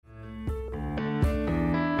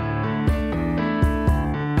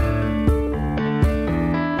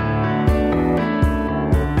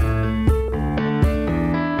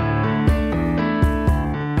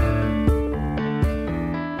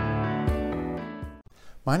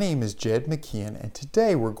My name is Jed McKeon, and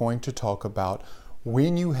today we're going to talk about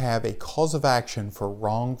when you have a cause of action for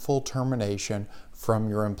wrongful termination from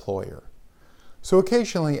your employer. So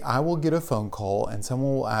occasionally I will get a phone call and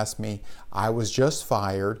someone will ask me, I was just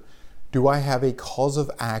fired, do I have a cause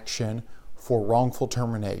of action for wrongful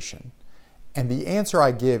termination? And the answer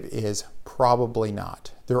I give is probably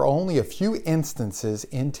not. There are only a few instances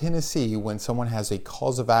in Tennessee when someone has a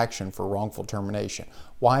cause of action for wrongful termination.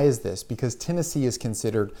 Why is this? Because Tennessee is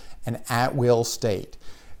considered an at-will state.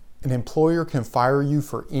 An employer can fire you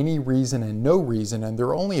for any reason and no reason, and there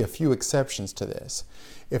are only a few exceptions to this.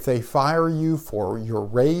 If they fire you for your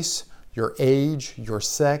race, your age, your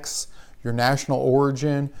sex, your national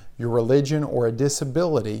origin, your religion, or a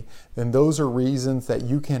disability, then those are reasons that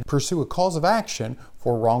you can pursue a cause of action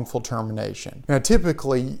for wrongful termination. Now,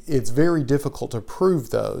 typically, it's very difficult to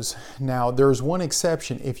prove those. Now, there's one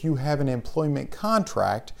exception. If you have an employment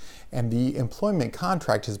contract and the employment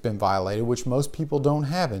contract has been violated, which most people don't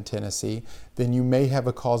have in Tennessee, then you may have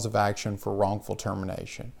a cause of action for wrongful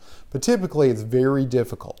termination. But typically, it's very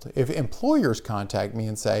difficult. If employers contact me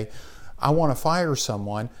and say, I want to fire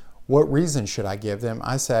someone, what reason should I give them?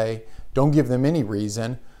 I say, don't give them any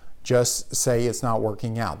reason. Just say it's not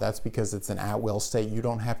working out. That's because it's an at-will state. You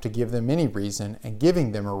don't have to give them any reason, and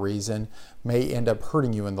giving them a reason may end up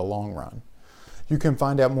hurting you in the long run. You can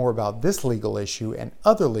find out more about this legal issue and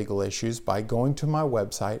other legal issues by going to my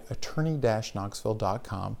website,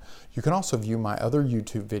 attorney-knoxville.com. You can also view my other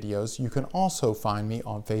YouTube videos. You can also find me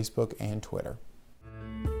on Facebook and Twitter.